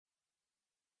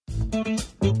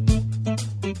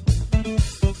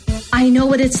I know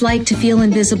what it's like to feel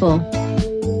invisible,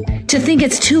 to think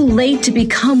it's too late to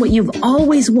become what you've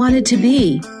always wanted to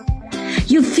be.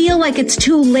 You feel like it's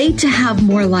too late to have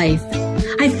more life.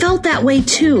 I felt that way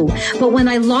too, but when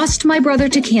I lost my brother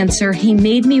to cancer, he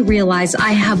made me realize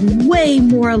I have way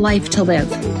more life to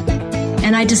live.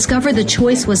 And I discovered the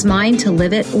choice was mine to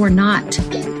live it or not.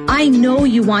 I know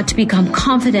you want to become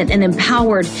confident and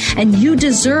empowered, and you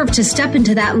deserve to step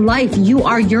into that life you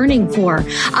are yearning for.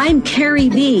 I'm Carrie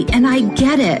V, and I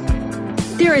get it.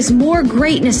 There is more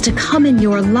greatness to come in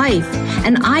your life,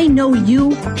 and I know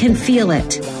you can feel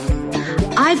it.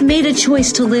 I've made a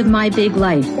choice to live my big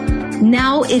life.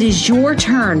 Now it is your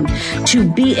turn to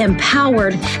be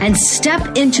empowered and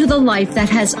step into the life that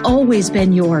has always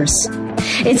been yours.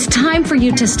 It's time for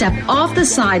you to step off the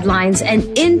sidelines and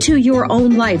into your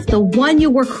own life, the one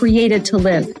you were created to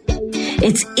live.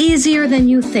 It's easier than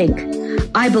you think.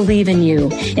 I believe in you.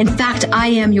 In fact, I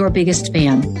am your biggest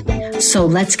fan. So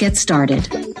let's get started.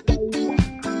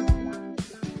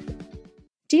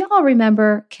 Do y'all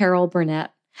remember Carol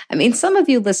Burnett? I mean, some of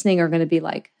you listening are going to be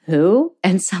like, who?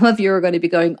 And some of you are going to be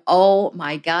going, oh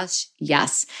my gosh,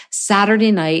 yes.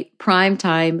 Saturday night,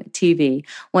 primetime TV.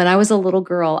 When I was a little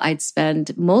girl, I'd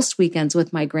spend most weekends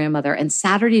with my grandmother. And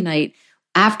Saturday night,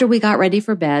 after we got ready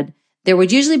for bed, there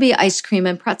would usually be ice cream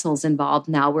and pretzels involved.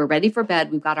 Now we're ready for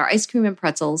bed. We've got our ice cream and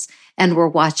pretzels, and we're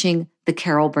watching the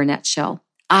Carol Burnett show.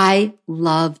 I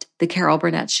loved the Carol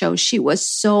Burnett show. She was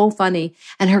so funny,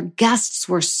 and her guests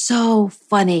were so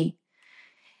funny.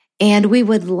 And we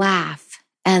would laugh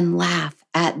and laugh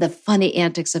at the funny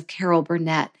antics of Carol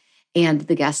Burnett and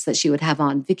the guests that she would have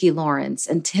on, Vicki Lawrence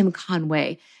and Tim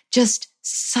Conway. Just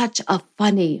such a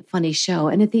funny, funny show.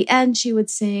 And at the end, she would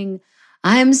sing,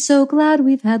 I'm so glad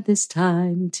we've had this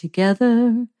time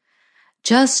together,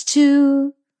 just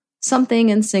to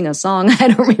something and sing a song. I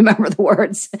don't remember the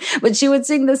words, but she would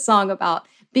sing this song about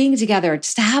being together,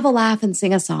 just to have a laugh and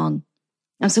sing a song.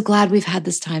 I'm so glad we've had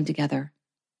this time together.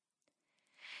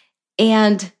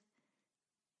 And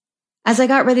as I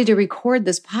got ready to record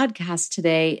this podcast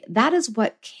today, that is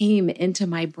what came into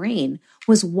my brain,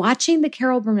 was watching the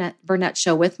Carol Burnett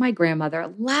show with my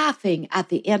grandmother, laughing at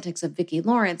the antics of Vicki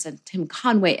Lawrence and Tim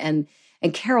Conway and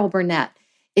Carol Burnett.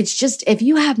 It's just, if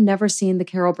you have never seen the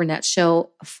Carol Burnett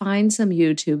show, find some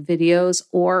YouTube videos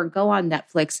or go on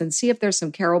Netflix and see if there's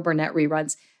some Carol Burnett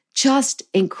reruns. Just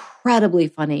incredibly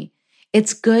funny.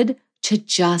 It's good to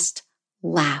just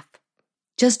laugh.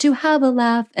 Just to have a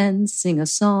laugh and sing a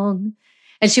song.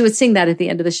 And she would sing that at the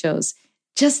end of the shows.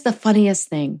 Just the funniest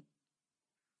thing.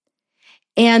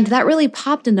 And that really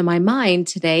popped into my mind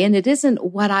today. And it isn't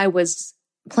what I was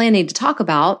planning to talk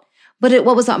about, but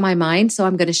what was on my mind, so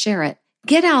I'm going to share it.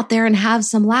 Get out there and have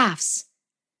some laughs.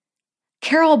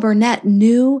 Carol Burnett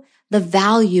knew the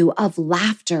value of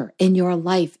laughter in your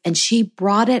life, and she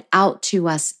brought it out to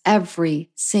us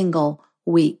every single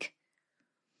week.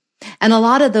 And a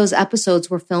lot of those episodes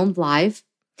were filmed live,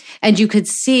 and you could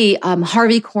see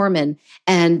Harvey Korman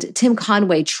and Tim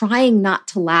Conway trying not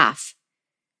to laugh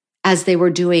as they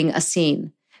were doing a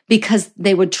scene, because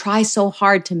they would try so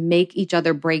hard to make each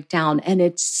other break down. And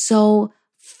it's so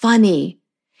funny.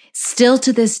 Still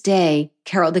to this day,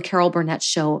 the Carol Burnett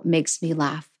show makes me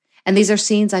laugh. And these are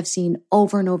scenes I've seen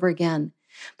over and over again.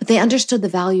 But they understood the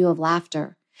value of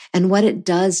laughter and what it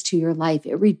does to your life.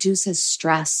 It reduces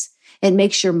stress. It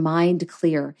makes your mind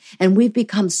clear. And we've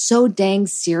become so dang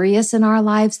serious in our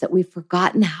lives that we've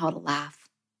forgotten how to laugh.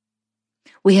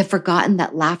 We have forgotten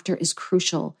that laughter is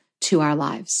crucial to our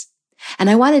lives. And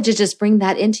I wanted to just bring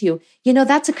that into you. You know,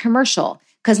 that's a commercial,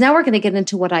 because now we're going to get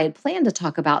into what I had planned to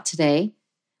talk about today,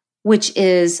 which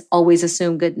is always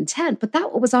assume good intent. But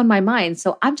that was on my mind.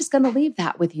 So I'm just going to leave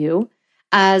that with you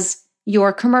as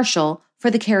your commercial for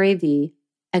the Carrie V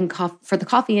and for the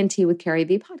Coffee and Tea with Carrie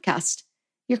V podcast.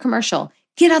 Your commercial.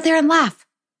 Get out there and laugh.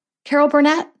 Carol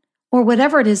Burnett, or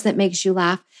whatever it is that makes you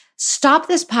laugh, stop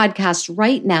this podcast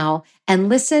right now and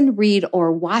listen, read,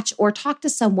 or watch, or talk to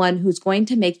someone who's going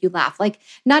to make you laugh. Like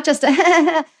not just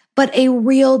a but a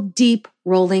real deep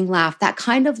rolling laugh. That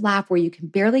kind of laugh where you can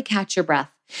barely catch your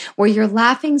breath, where you're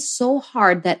laughing so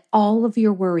hard that all of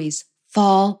your worries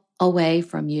fall away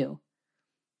from you.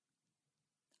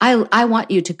 I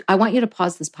want you to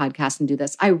pause this podcast and do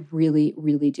this. I really,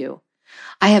 really do.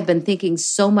 I have been thinking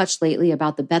so much lately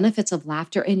about the benefits of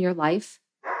laughter in your life.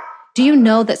 Do you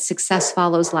know that success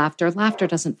follows laughter? Laughter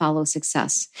doesn't follow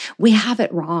success. We have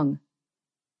it wrong.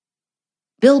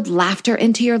 Build laughter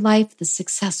into your life, the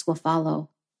success will follow.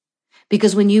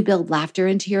 Because when you build laughter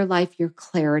into your life, your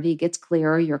clarity gets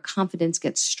clearer, your confidence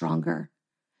gets stronger,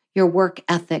 your work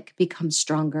ethic becomes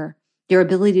stronger, Your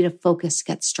ability to focus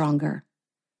gets stronger.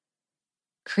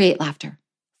 Create laughter.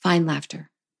 Find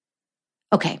laughter.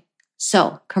 Okay,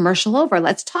 so commercial over.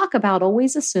 Let's talk about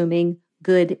always assuming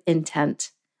good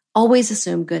intent. Always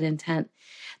assume good intent.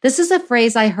 This is a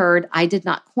phrase I heard. I did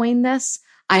not coin this.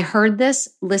 I heard this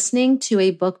listening to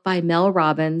a book by Mel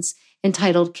Robbins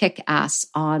entitled Kick Ass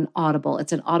on Audible.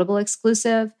 It's an Audible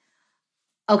exclusive.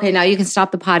 Okay, now you can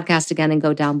stop the podcast again and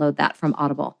go download that from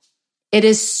Audible. It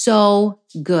is so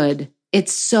good.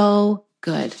 It's so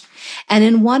good. And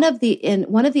in one of the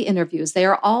interviews, they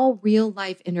are all real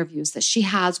life interviews that she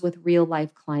has with real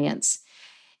life clients.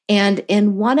 And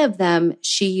in one of them,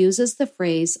 she uses the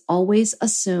phrase, always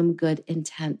assume good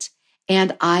intent.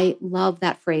 And I love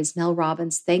that phrase. Mel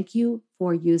Robbins, thank you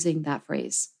for using that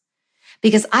phrase.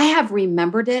 Because I have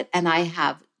remembered it and I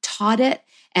have taught it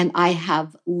and I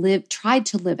have tried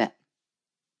to live it.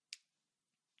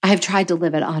 I have tried to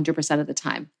live it 100% of the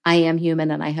time. I am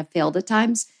human and I have failed at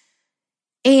times.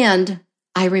 And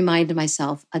I remind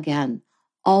myself again,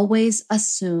 always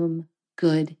assume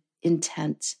good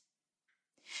intent.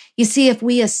 You see, if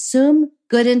we assume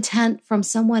good intent from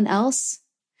someone else,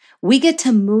 we get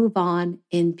to move on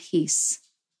in peace.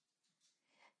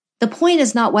 The point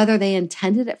is not whether they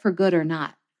intended it for good or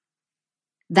not.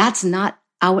 That's not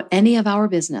any of our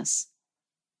business.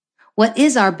 What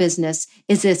is our business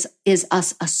is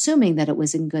us assuming that it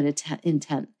was in good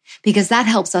intent, because that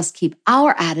helps us keep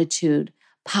our attitude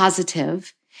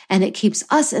positive and it keeps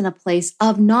us in a place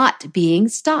of not being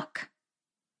stuck.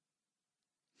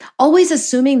 Always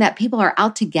assuming that people are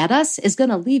out to get us is going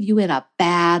to leave you in a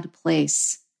bad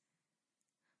place.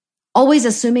 Always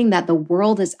assuming that the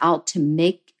world is out to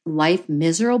make life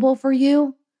miserable for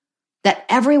you, that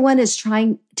everyone is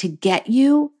trying to get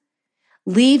you,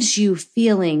 leaves you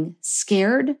feeling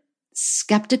scared,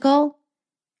 skeptical,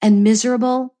 and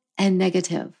miserable and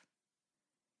negative.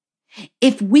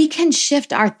 If we can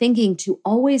shift our thinking to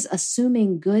always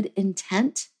assuming good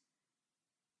intent,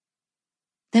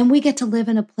 then we get to live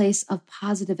in a place of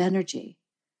positive energy,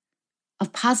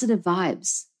 of positive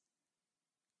vibes,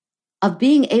 of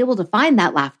being able to find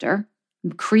that laughter,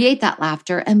 create that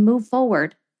laughter, and move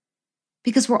forward,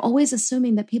 because we're always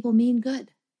assuming that people mean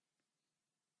good,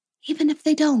 even if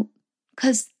they don't,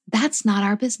 because that's not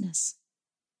our business.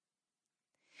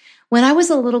 When I was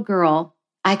a little girl,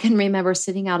 I can remember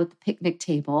sitting out at the picnic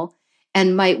table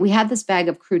and we had this bag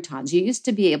of croutons. You used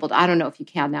to be able to, I don't know if you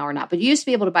can now or not, but you used to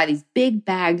be able to buy these big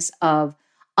bags of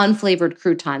unflavored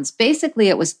croutons. Basically,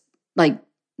 it was like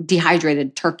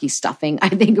dehydrated turkey stuffing, I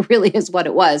think really is what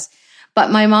it was.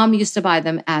 But my mom used to buy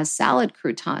them as salad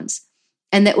croutons.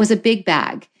 And it was a big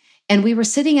bag. And we were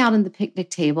sitting out on the picnic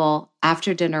table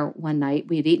after dinner one night.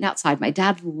 We had eaten outside. My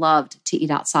dad loved to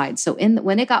eat outside. So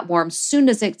when it got warm, soon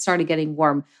as it started getting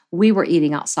warm, we were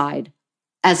eating outside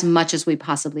as much as we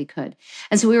possibly could.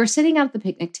 And so we were sitting out at the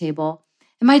picnic table,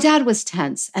 and my dad was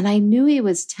tense, and I knew he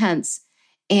was tense.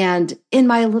 And in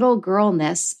my little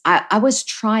girlness, I was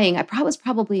trying. I was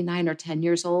probably 9 or 10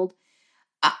 years old.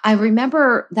 I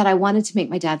remember that I wanted to make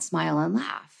my dad smile and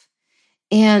laugh.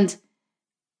 And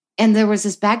there was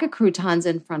this bag of croutons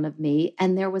in front of me,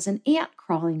 and there was an ant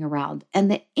crawling around, and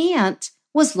the ant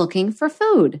was looking for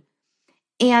food.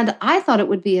 And I thought it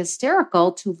would be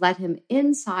hysterical to let him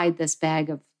inside this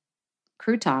bag of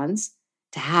croutons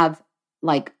to have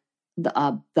like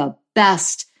the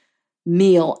best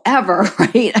meal ever,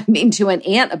 right? I mean, to an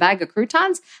ant, a bag of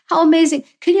croutons? How amazing.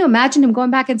 Can you imagine him going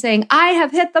back and saying, I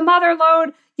have hit the mother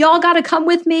lode. Y'all got to come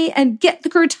with me and get the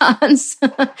croutons.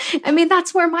 I mean,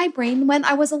 that's where my brain went.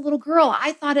 I was a little girl.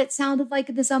 I thought it sounded like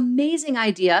this amazing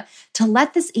idea to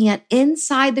let this ant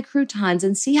inside the croutons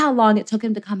and see how long it took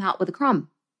him to come out with a crumb.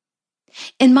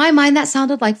 In my mind, that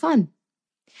sounded like fun.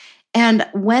 And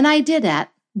when I did it,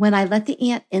 when I let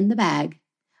the ant in the bag,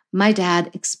 my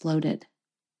dad exploded.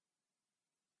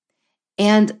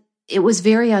 And it was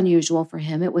very unusual for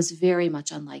him. It was very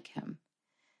much unlike him.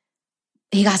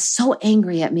 He got so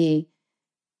angry at me.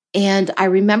 And I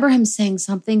remember him saying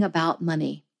something about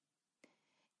money.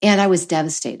 And I was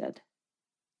devastated.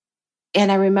 And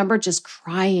I remember just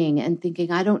crying and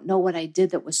thinking, I don't know what I did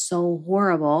that was so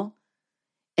horrible.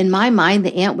 In my mind,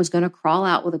 the ant was going to crawl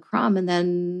out with a crumb and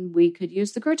then we could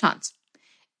use the croutons.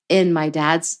 In my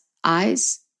dad's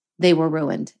eyes, they were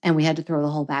ruined and we had to throw the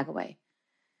whole bag away.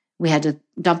 We had to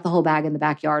dump the whole bag in the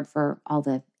backyard for all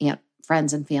the ant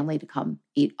friends and family to come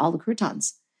eat all the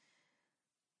croutons.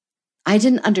 I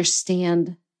didn't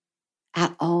understand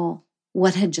at all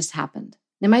what had just happened.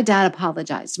 And my dad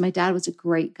apologized. My dad was a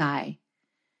great guy.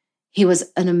 He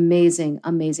was an amazing,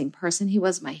 amazing person. He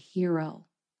was my hero.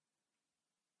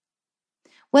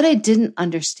 What I didn't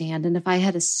understand, and if I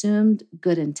had assumed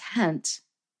good intent,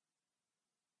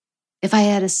 if I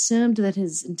had assumed that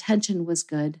his intention was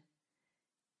good,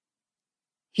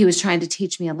 he was trying to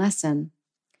teach me a lesson,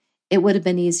 it would have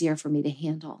been easier for me to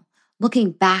handle.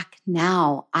 Looking back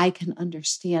now, I can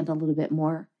understand a little bit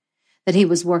more that he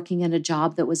was working in a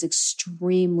job that was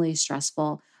extremely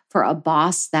stressful for a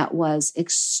boss that was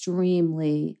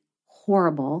extremely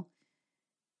horrible,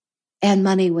 and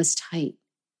money was tight.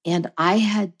 And I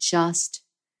had just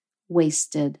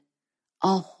wasted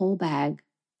a whole bag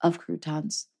of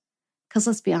croutons. Because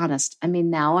let's be honest, I mean,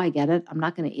 now I get it. I'm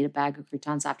not going to eat a bag of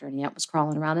croutons after an ant was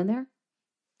crawling around in there.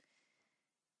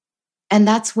 And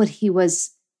that's what he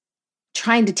was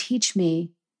trying to teach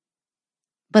me,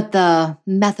 but the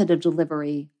method of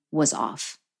delivery was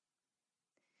off.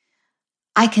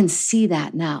 I can see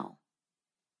that now.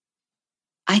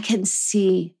 I can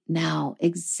see now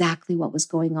exactly what was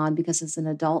going on because as an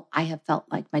adult, I have felt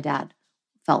like my dad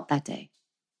felt that day.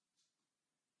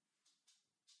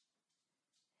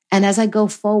 And as I go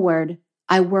forward,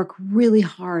 I work really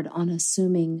hard on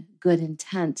assuming good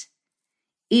intent,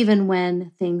 even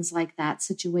when things like that,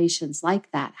 situations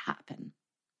like that happen.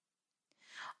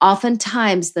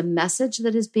 Oftentimes, the message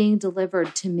that is being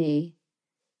delivered to me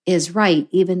is right,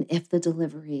 even if the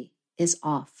delivery is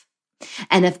off.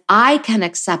 And if I can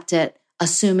accept it,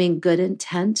 assuming good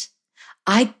intent,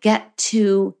 I get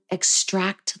to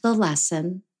extract the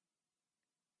lesson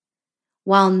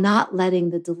while not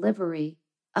letting the delivery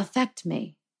affect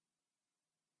me.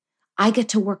 I get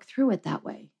to work through it that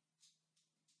way.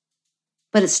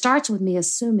 But it starts with me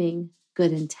assuming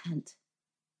good intent.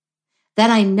 Then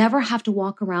I never have to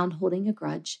walk around holding a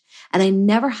grudge, and I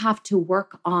never have to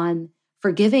work on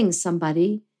forgiving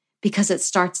somebody because it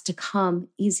starts to come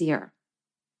easier.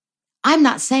 I'm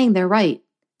not saying they're right.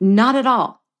 Not at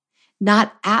all.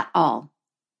 Not at all.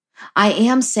 I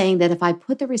am saying that if I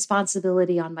put the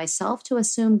responsibility on myself to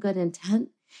assume good intent,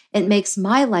 it makes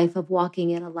my life of walking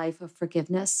in a life of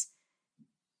forgiveness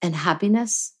and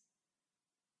happiness,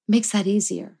 makes that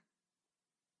easier.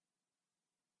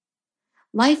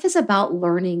 Life is about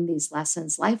learning these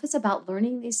lessons. Life is about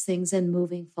learning these things and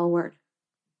moving forward.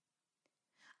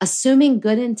 Assuming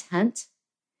good intent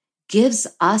gives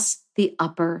us the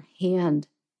upper hand.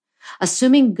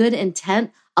 Assuming good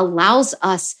intent allows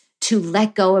us to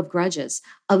let go of grudges.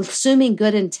 Assuming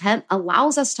good intent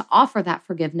allows us to offer that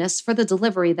forgiveness for the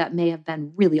delivery that may have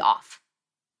been really off.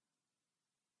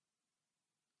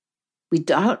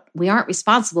 We aren't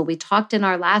responsible. We talked in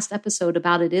our last episode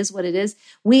about it is what it is.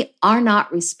 We are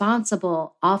not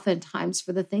responsible oftentimes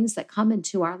for the things that come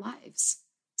into our lives.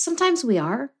 Sometimes we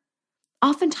are.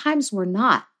 Oftentimes we're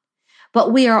not.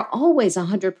 But we are always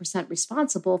 100%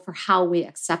 responsible for how we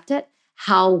accept it,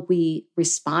 how we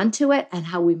respond to it, and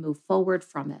how we move forward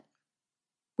from it.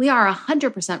 We are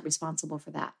 100% responsible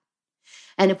for that.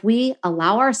 And if we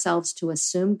allow ourselves to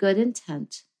assume good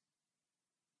intent,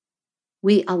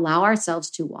 we allow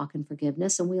ourselves to walk in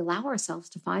forgiveness, and we allow ourselves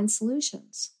to find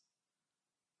solutions.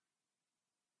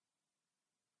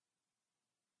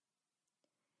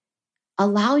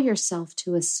 Allow yourself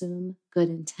to assume good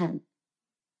intent.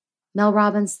 Mel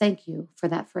Robbins, thank you for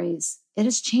that phrase. It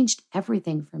has changed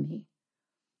everything for me.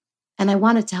 And I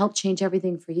want it to help change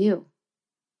everything for you.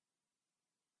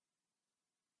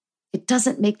 It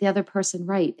doesn't make the other person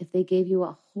right if they gave you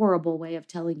a horrible way of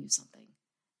telling you something.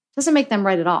 It doesn't make them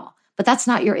right at all. But that's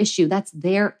not your issue. That's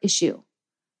their issue.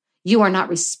 You are not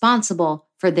responsible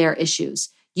for their issues.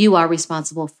 You are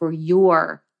responsible for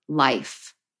your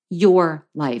life. Your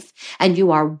life. And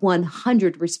you are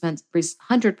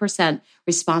 100%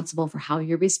 responsible for how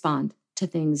you respond to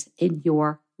things in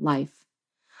your life.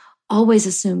 Always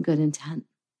assume good intent.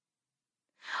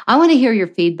 I want to hear your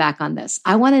feedback on this.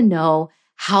 I want to know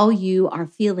how you are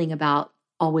feeling about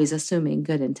always assuming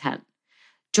good intent.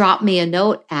 Drop me a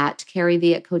note at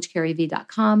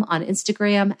CarrieV@CoachCarrieV.com, on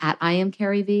Instagram at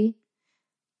IamCarrieV.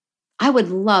 I would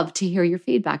love to hear your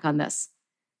feedback on this.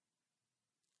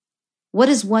 What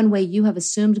is one way you have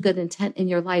assumed good intent in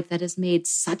your life that has made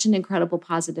such an incredible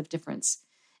positive difference?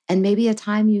 And maybe a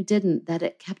time you didn't, that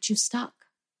it kept you stuck.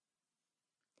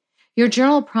 Your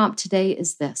journal prompt today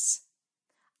is this: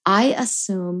 I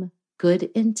assume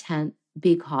good intent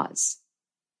because.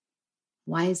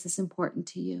 Why is this important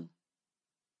to you?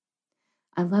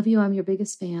 I love you. I'm your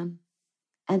biggest fan.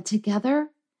 And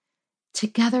together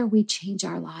we change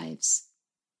our lives.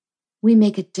 We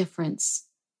make a difference.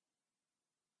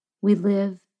 We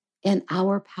live in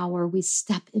our power. We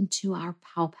step into our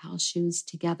pow shoes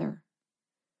together.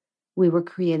 We were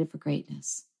created for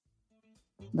greatness.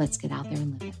 Let's get out there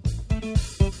and live it.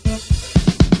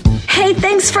 Hey,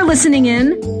 thanks for listening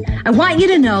in. I want you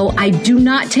to know I do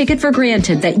not take it for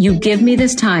granted that you give me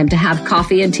this time to have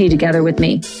coffee and tea together with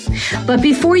me. But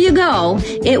before you go,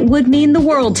 it would mean the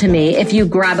world to me if you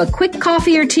grab a quick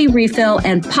coffee or tea refill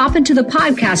and pop into the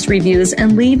podcast reviews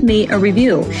and leave me a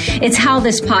review. It's how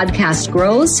this podcast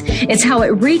grows. It's how it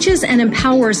reaches and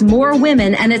empowers more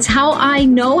women. And it's how I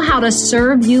know how to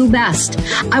serve you best.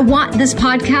 I want this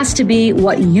podcast to be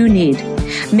what you need.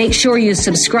 Make sure you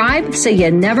subscribe so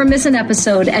you never miss an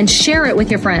episode and share it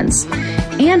with your friends.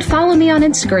 And follow me on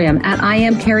Instagram at I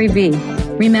am Carrie V.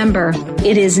 Remember,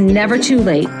 it is never too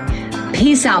late.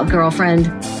 Peace out, girlfriend.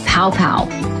 Pow pow.